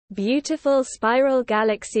Beautiful spiral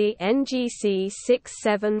galaxy NGC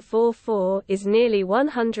 6744 is nearly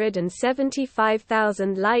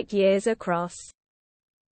 175,000 light-years across.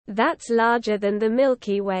 That's larger than the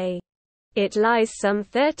Milky Way. It lies some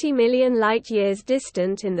 30 million light-years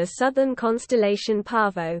distant in the southern constellation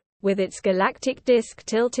Pavo, with its galactic disk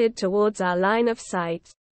tilted towards our line of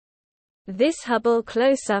sight. This Hubble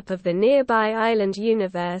close-up of the nearby island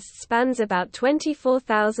universe spans about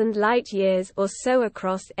 24,000 light-years or so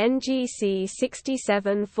across NGC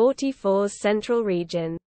 6744's central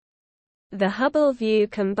region. The Hubble view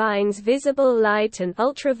combines visible light and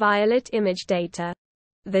ultraviolet image data.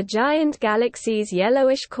 The giant galaxy's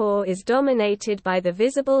yellowish core is dominated by the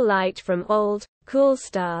visible light from old, cool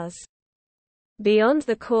stars. Beyond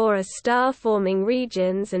the core are star-forming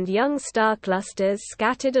regions and young star clusters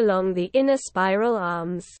scattered along the inner spiral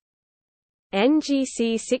arms.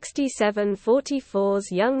 NGC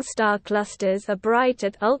 6744's young star clusters are bright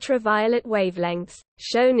at ultraviolet wavelengths,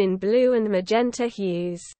 shown in blue and magenta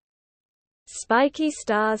hues. Spiky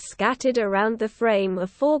stars scattered around the frame are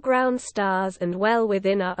foreground stars and well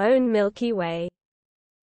within our own Milky Way.